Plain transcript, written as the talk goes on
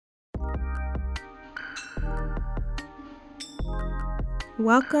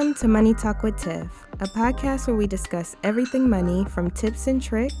Welcome to Money Talk with Tiff, a podcast where we discuss everything money from tips and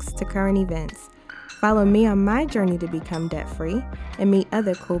tricks to current events. Follow me on my journey to become debt-free and meet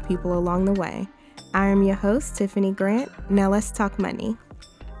other cool people along the way. I am your host, Tiffany Grant. Now let's talk money.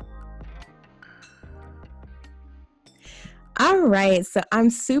 All right, so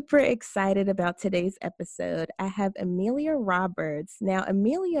I'm super excited about today's episode. I have Amelia Roberts. Now,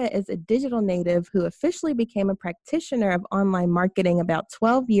 Amelia is a digital native who officially became a practitioner of online marketing about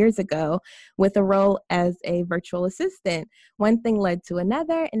 12 years ago with a role as a virtual assistant. One thing led to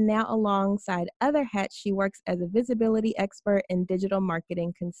another, and now alongside other hats, she works as a visibility expert and digital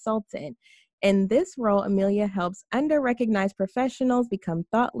marketing consultant. In this role, Amelia helps under-recognized professionals become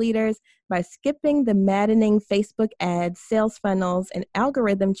thought leaders by skipping the maddening Facebook ads, sales funnels, and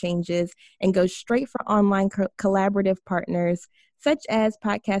algorithm changes and goes straight for online collaborative partners such as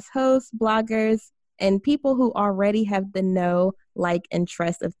podcast hosts, bloggers, and people who already have the know, like, and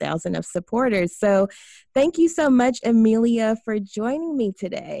trust of thousands of supporters. So thank you so much, Amelia, for joining me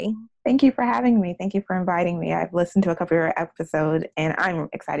today. Thank you for having me. Thank you for inviting me. I've listened to a couple of your episodes and I'm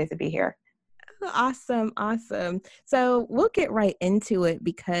excited to be here. Awesome. So we'll get right into it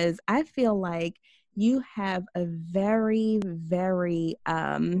because I feel like you have a very,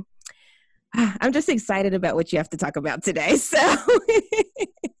 I'm just excited about what you have to talk about today. So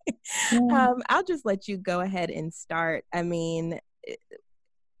I'll just let you go ahead and start. I mean,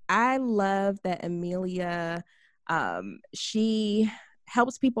 I love that Amelia, she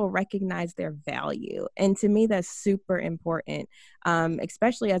helps people recognize their value. And to me, that's super important,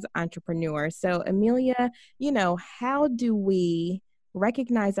 especially as an entrepreneur. So Amelia, how do we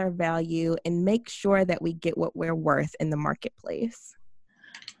recognize our value and make sure that we get what we're worth in the marketplace?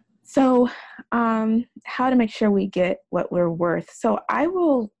 So how to make sure we get what we're worth. So I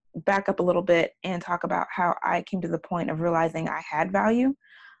will back up a little bit and talk about how I came to the point of realizing I had value.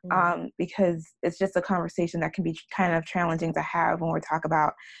 Because it's just a conversation that can be kind of challenging to have when we talk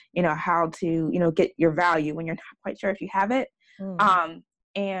about, how to, get your value when you're not quite sure if you have it.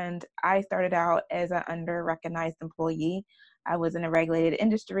 And I started out as an under-recognized employee. I was in a regulated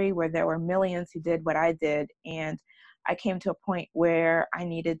industry where there were millions who did what I did. And I came to a point where I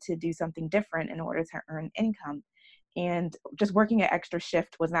needed to do something different in order to earn income. And just working an extra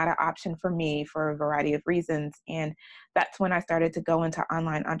shift was not an option for me for a variety of reasons. And that's when I started to go into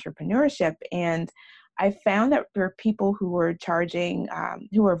online entrepreneurship. And I found that there were people who were charging,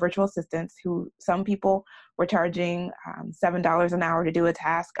 who were virtual assistants, some people were charging $7 an hour to do a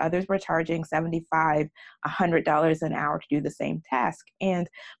task. Others were charging $75, $100 an hour to do the same task. And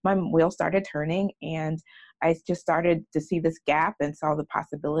my wheel started turning and I just started to see this gap and saw the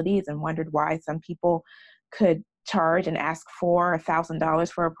possibilities and wondered why some people could charge and ask for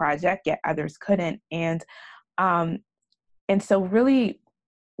 $1,000 for a project, yet others couldn't. And so really,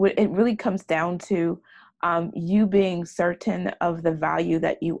 it really comes down to you being certain of the value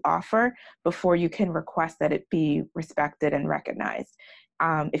that you offer before you can request that it be respected and recognized.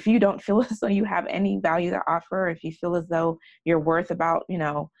 If you don't feel as though you have any value to offer, if you feel as though you're worth about,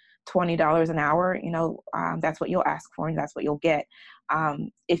 $20 an hour, that's what you'll ask for and that's what you'll get.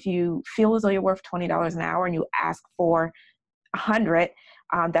 If you feel as though you're worth $20 an hour and you ask for 100,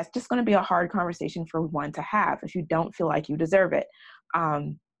 that's just going to be a hard conversation for one to have if you don't feel like you deserve it.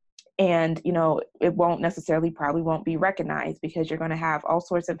 And, it probably won't be recognized because you're going to have all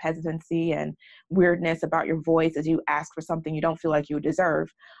sorts of hesitancy and weirdness about your voice as you ask for something you don't feel like you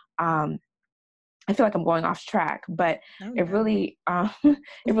deserve. I feel like I'm going off track, but it really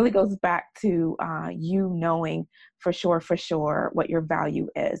goes back to you knowing for sure what your value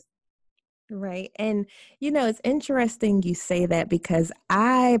is. Right. And, it's interesting you say that because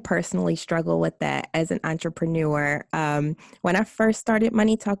I personally struggle with that as an entrepreneur. When I first started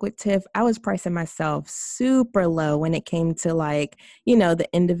Money Talk with Tiff, I was pricing myself super low when it came to the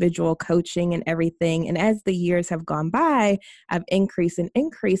individual coaching and everything. And as the years have gone by, I've increased,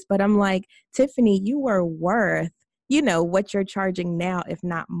 but I'm like, Tiffany, you were worth what you're charging now, if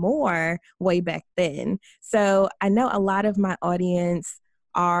not more, way back then. So I know a lot of my audience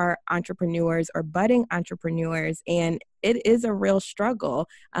are entrepreneurs or budding entrepreneurs, and it is a real struggle.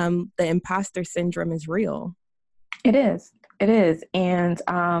 The imposter syndrome is real. It is. And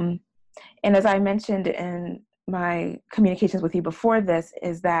as I mentioned in my communications with you before this,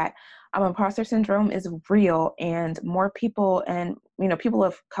 is that imposter syndrome is real, and more people and, people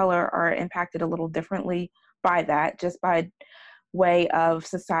of color are impacted a little differently by that, just by way of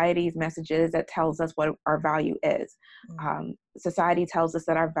society's messages that tells us what our value is. Society tells us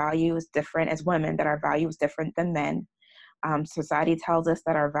that our value is different as women, that our value is different than men. Society tells us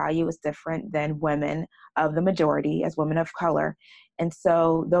that our value is different than women of the majority as women of color. And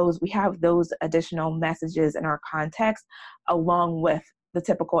so we have those additional messages in our context, along with the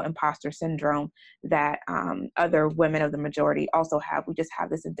typical imposter syndrome that other women of the majority also have. We just have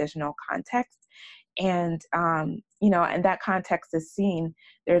this additional context. And, and that context is seen.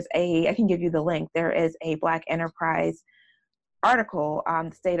 I can give you the link. There is a Black Enterprise article,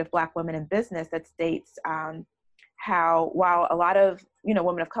 the state of Black women in business, that states how while a lot of,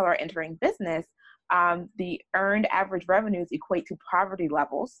 women of color are entering business, the earned average revenues equate to poverty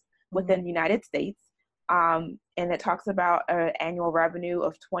levels within the United States. And it talks about an annual revenue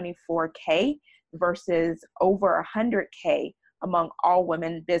of $24K versus over $100K among all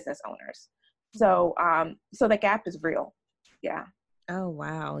women business owners. So the gap is real. Yeah. Oh,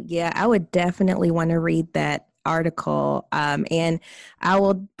 wow. Yeah, I would definitely want to read that article. And I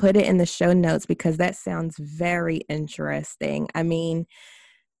will put it in the show notes because that sounds very interesting. I mean,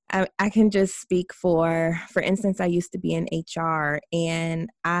 I can just speak for instance, I used to be in HR, and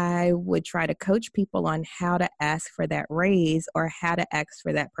I would try to coach people on how to ask for that raise or how to ask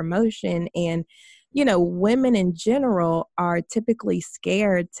for that promotion. And, women in general are typically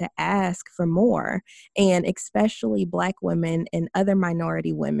scared to ask for more, and especially Black women and other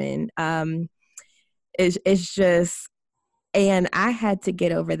minority women. It's just, and I had to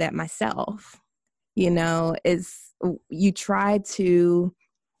get over that myself. You try to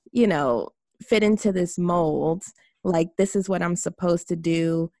fit into this mold, like this is what I'm supposed to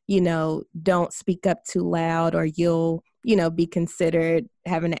do, don't speak up too loud or you'll, be considered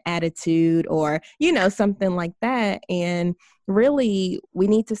having an attitude or, something like that. And really, we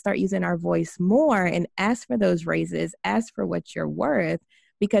need to start using our voice more and ask for those raises, ask for what you're worth,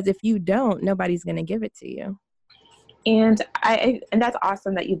 because if you don't, nobody's going to give it to you. And that's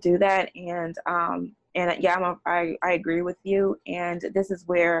awesome that you do that. And yeah, I agree with you. And this is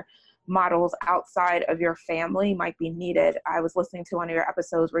where models outside of your family might be needed. I was listening to one of your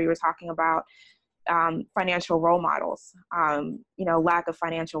episodes where you were talking about financial role models, lack of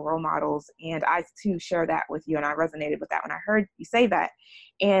financial role models. And I too share that with you. And I resonated with that when I heard you say that.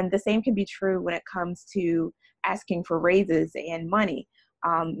 And the same can be true when it comes to asking for raises and money.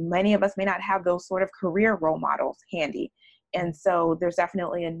 Many of us may not have those sort of career role models handy. And so there's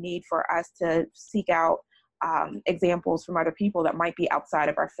definitely a need for us to seek out examples from other people that might be outside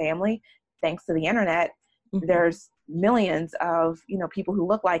of our family. Thanks to the internet, there's millions of, people who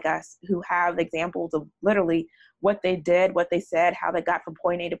look like us who have examples of literally what they did, what they said, how they got from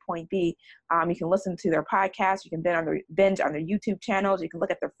point A to point B. You can listen to their podcasts. You can binge on their YouTube channels. You can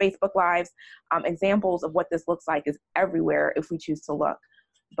look at their Facebook lives. Examples of what this looks like is everywhere if we choose to look.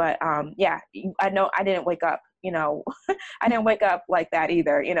 But yeah, I know I didn't wake up, I didn't wake up like that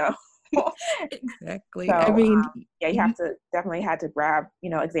either, Exactly. So, I mean, yeah, you have to definitely had to grab,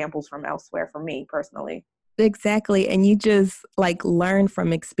 examples from elsewhere for me personally. exactly. And you just learn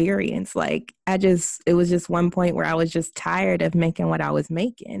from experience. It was just one point where I was just tired of making what I was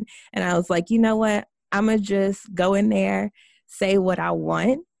making. And I was like, you know what? I'm going to just go in there, say what I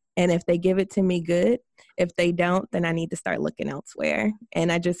want. And if they give it to me, good. If they don't, then I need to start looking elsewhere.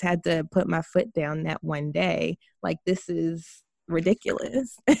 And I just had to put my foot down that one day. This is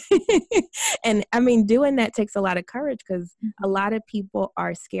ridiculous. And I mean, doing that takes a lot of courage because a lot of people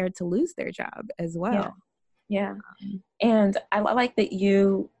are scared to lose their job as well. Yeah. And I like that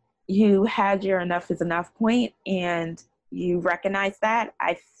you had your enough is enough point and you recognize that.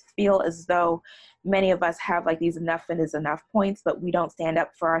 I feel as though many of us have these enough and is enough points, but we don't stand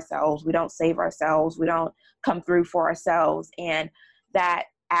up for ourselves. We don't save ourselves. We don't come through for ourselves. And that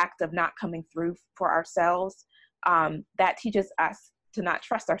act of not coming through for ourselves, that teaches us to not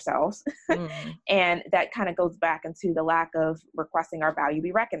trust ourselves. And that kind of goes back into the lack of requesting our value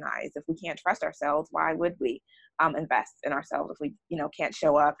be recognized. If we can't trust ourselves, why would we invest in ourselves if we, can't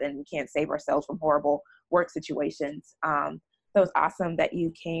show up and we can't save ourselves from horrible work situations? So it's awesome that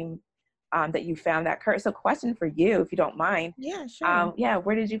you came, that you found that courage. So question for you, if you don't mind. Yeah, sure.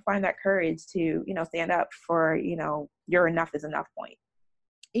 Where did you find that courage to, stand up for, your enough is enough point?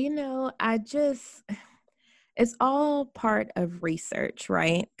 It's all part of research,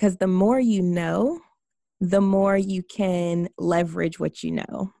 right? Because the more you know, the more you can leverage what you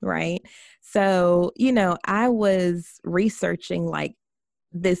know, right? So, I was researching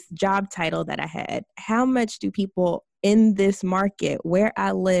this job title that I had. How much do people in this market where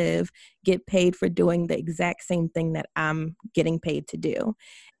I live get paid for doing the exact same thing that I'm getting paid to do?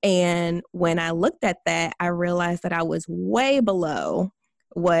 And when I looked at that, I realized that I was way below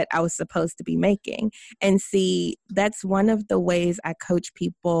what I was supposed to be making. And see, that's one of the ways I coach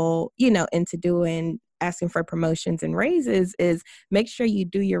people, into doing asking for promotions and raises is make sure you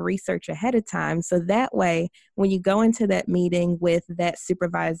do your research ahead of time. So that way, when you go into that meeting with that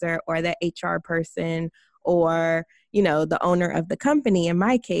supervisor or that HR person or, the owner of the company, in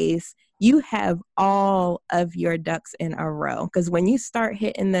my case, you have all of your ducks in a row. Because when you start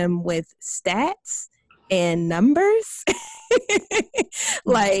hitting them with stats and numbers,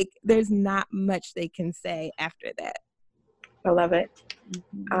 like there's not much they can say after that. I love it.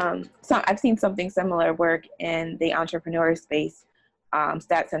 Mm-hmm. So I've seen something similar work in the entrepreneur space,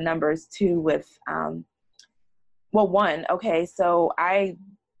 stats and numbers too with, so I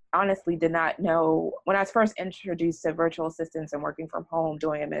honestly did not know when I was first introduced to virtual assistants and working from home,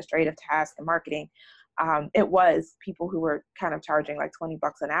 doing administrative tasks and marketing. It was people who were kind of charging like $20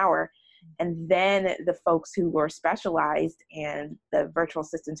 an hour. And then the folks who were specialized and the virtual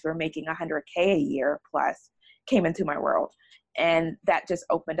assistants who were making $100K a year plus came into my world. And that just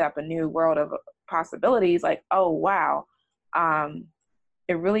opened up a new world of possibilities. Like, oh, wow.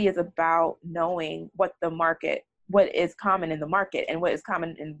 It really is about knowing what is common in the market and what is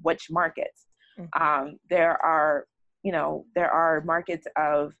common in which markets. Mm-hmm. There are markets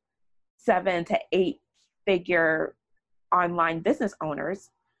of 7 to 8 figure online business owners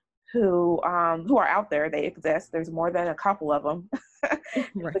who are out there. They exist. There's more than a couple of them.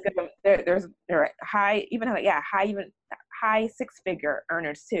 Right. There are high, high 6-figure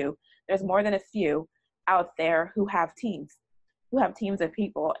earners too. There's more than a few out there who have teams of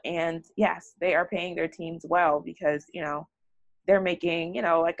people, and yes, they are paying their teams well because they're making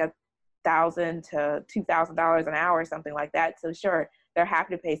like $1,000 to $2,000 an hour or something like that. So sure, they're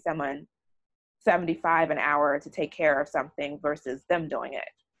happy to pay someone $75 an hour to take care of something versus them doing it.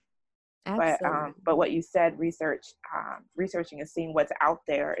 Absolutely. But what you said, researching and seeing what's out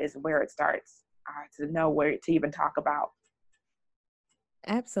there is where it starts, to know where to even talk about.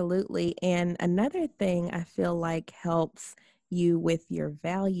 Absolutely. And another thing I feel like helps you with your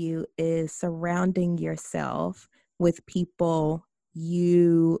value is you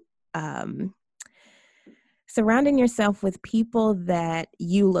um, surrounding yourself with people that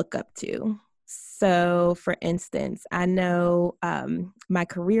you look up to. So, for instance, I know my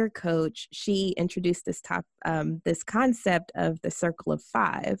career coach, she introduced this concept of the circle of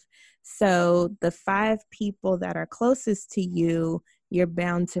 5. So, the 5 people that are closest to you, you're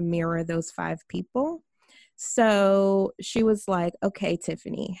bound to mirror those 5 people. So she was like, okay,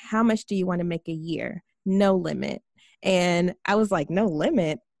 Tiffany, how much do you want to make a year? No limit. And I was like, no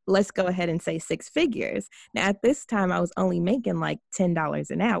limit. Let's go ahead and say 6 figures. Now, at this time, I was only making like $10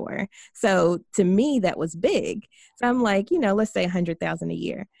 an hour. So to me, that was big. So I'm like, let's say 100,000 a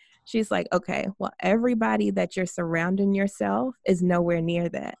year. She's like, okay, well, everybody that you're surrounding yourself is nowhere near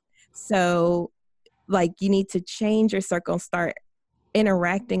that. So like you need to change your circle, start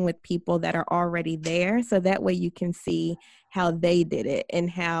interacting with people that are already there. So that way you can see how they did it and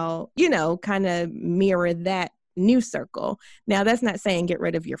how, kind of mirror that new circle. Now, that's not saying get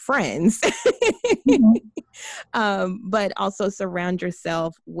rid of your friends, but also surround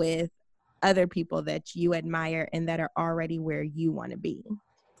yourself with other people that you admire and that are already where you want to be.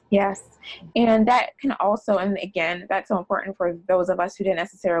 Yes. And that can also, and again, that's so important for those of us who didn't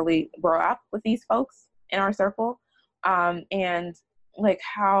necessarily grow up with these folks in our circle. And like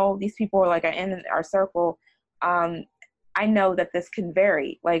how these people are like in our circle. I know that this can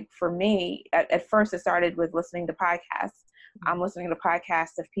vary. Like for me, at first it started with listening to podcasts. I'm listening to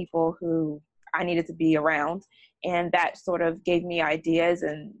podcasts of people who I needed to be around. And that sort of gave me ideas.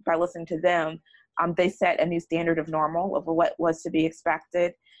 And by listening to them, they set a new standard of normal of what was to be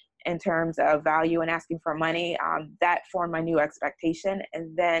expected in terms of value and asking for money. That formed my new expectation.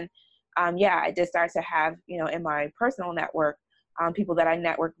 And then, I did start to have, in my personal network, people that I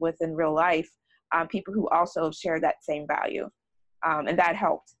networked with in real life, people who also share that same value. And that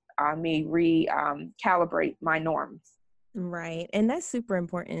helped me recalibrate my norms. Right. And that's super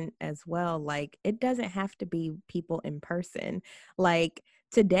important as well. Like, it doesn't have to be people in person. Like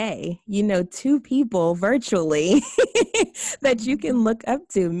today, 2 people virtually that you can look up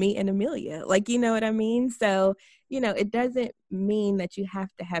to, me and Amelia. Like, you know what I mean? So, it doesn't mean that you have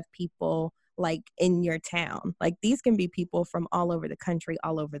to have people like in your town. Like, these can be people from all over the country,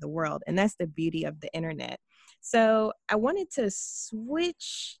 all over the world. And that's the beauty of the internet. So, I wanted to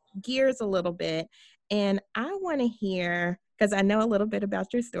switch gears a little bit. And I want to hear, because I know a little bit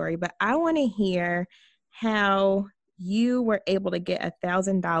about your story, but I want to hear how you were able to get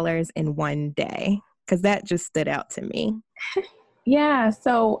 $1,000 in one day, because that just stood out to me. Yeah.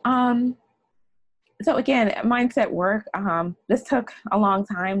 So again, mindset work. This took a long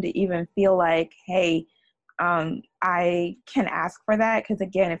time to even feel like, hey, I can ask for that because,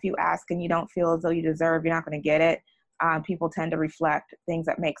 again, if you ask and you don't feel as though you deserve, you're not going to get it. People tend to reflect things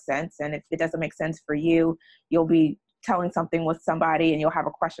that make sense. And if it doesn't make sense for you, you'll be telling something with somebody and you'll have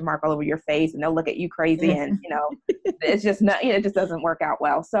a question mark all over your face and they'll look at you crazy. And, it's just not, it just doesn't work out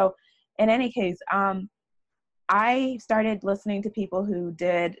well. So in any case, I started listening to people who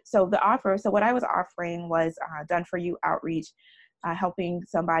did, so what I was offering was done for you outreach, helping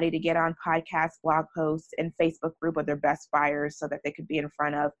somebody to get on podcasts, blog posts, and Facebook group of their best buyers so that they could be in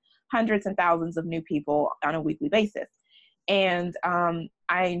front of hundreds and thousands of new people on a weekly basis. And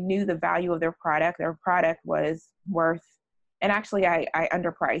I knew the value of their product. Their product was worth, and actually I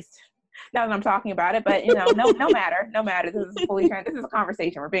underpriced now that I'm talking about it, but no matter. This is this is a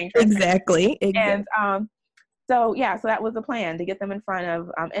conversation. We're being transparent. Exactly. And so that was the plan, to get them in front of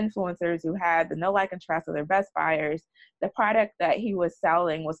influencers who had the know, like, and trust of their best buyers. The product that he was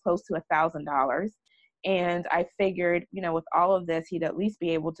selling was close to $1,000. And I figured, with all of this, he'd at least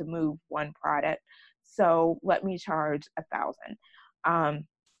be able to move one product. So let me charge $1,000.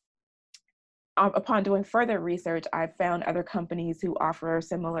 Upon doing further research, I found other companies who offer a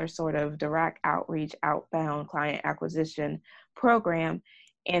similar sort of direct outreach, outbound client acquisition program,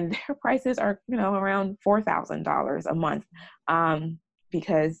 and their prices are, around $4,000 a month,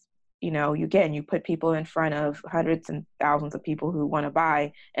 because, you put people in front of hundreds and thousands of people who want to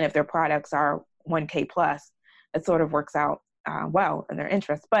buy, and if their products are 1K plus, it sort of works out well in their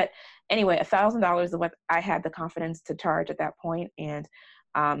interest. But anyway, $1,000 is what I had the confidence to charge at that point. And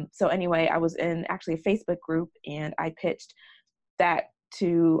so anyway, I was in actually a Facebook group, and I pitched that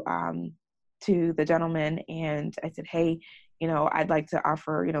to the gentleman, and I said, hey, I'd like to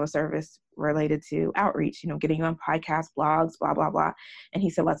offer, a service related to outreach, getting you on podcasts, blogs, blah, blah, blah. And he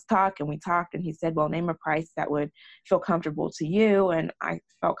said, let's talk. And we talked, and he said, well, name a price that would feel comfortable to you. And I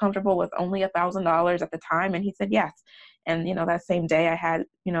felt comfortable with only $1,000 at the time. And he said, yes. And, that same day I had,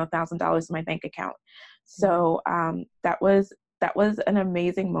 $1,000 in my bank account. So that was an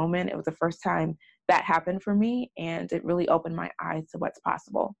amazing moment. It was the first time that happened for me, and it really opened my eyes to what's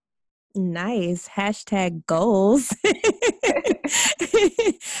possible. Nice. Hashtag goals.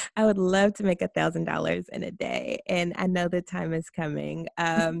 I would love to make $1,000 in a day, and I know the time is coming.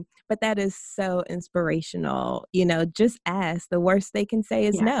 But that is so inspirational. Just ask. The worst they can say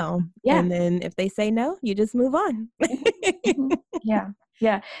is no. Yeah. And then if they say no, you just move on. Yeah.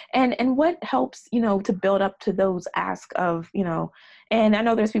 Yeah. And what helps, to build up to those asks of, and I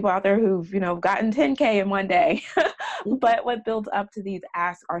know there's people out there who've, gotten 10K in one day, but what builds up to these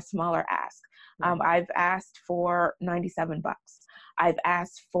asks are smaller asks. I've asked for $97. I've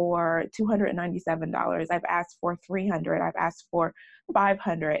asked for $297. I've asked for $300. I've asked for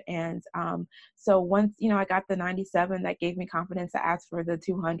 $500. And so once, I got the 97, that gave me confidence to ask for the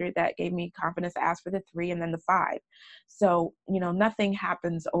 200, that gave me confidence to ask for the 3, and then the 5. So, nothing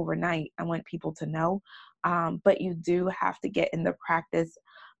happens overnight. I want people to know, but you do have to get in the practice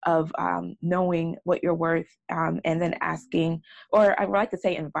of knowing what you're worth, and then asking, or I would like to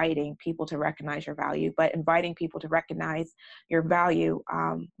say inviting people to recognize your value, but inviting people to recognize your value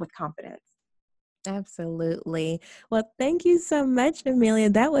with confidence. Absolutely. Well, thank you so much, Amelia.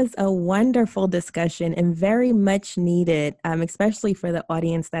 That was a wonderful discussion and very much needed, especially for the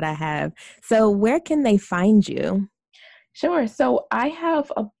audience that I have. So where can they find you? Sure. So I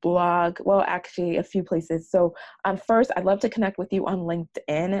have a blog, well, actually a few places. So first, I'd love to connect with you on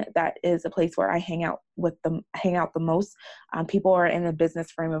LinkedIn. That is a place where I hang out the most. People are in a business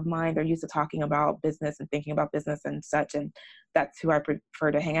frame of mind. They're used to talking about business and thinking about business and such, and that's who I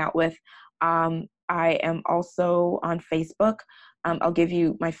prefer to hang out with. I am also on Facebook. I'll give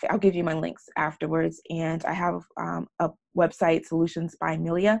you my links afterwards. And I have a website, Solutions by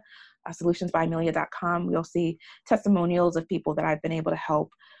Amelia. Solutionsbyamelia.com. You'll see testimonials of people that I've been able to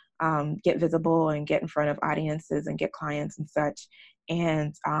help get visible and get in front of audiences and get clients and such.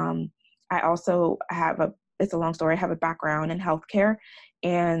 And I also it's a long story, I have a background in healthcare,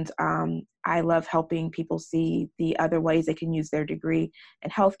 and I love helping people see the other ways they can use their degree in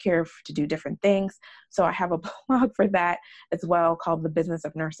healthcare to do different things. So I have a blog for that as well called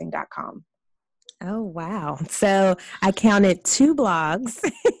thebusinessofnursing.com. Oh, wow. So I counted 2 blogs.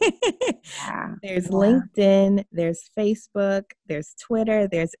 There's LinkedIn, there's Facebook, there's Twitter,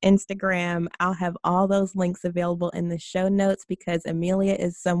 there's Instagram. I'll have all those links available in the show notes because Amelia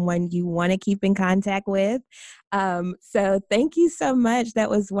is someone you want to keep in contact with. So thank you so much.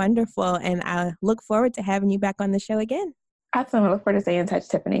 That was wonderful. And I look forward to having you back on the show again. Awesome. I look forward to staying in touch,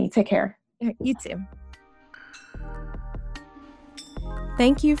 Tiffany. Take care. You too.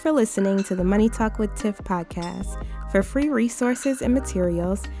 Thank you for listening to the Money Talk with Tiff podcast. For free resources and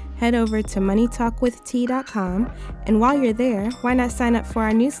materials, head over to moneytalkwitht.com. And while you're there, why not sign up for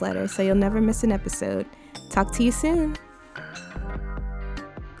our newsletter so you'll never miss an episode? Talk to you soon.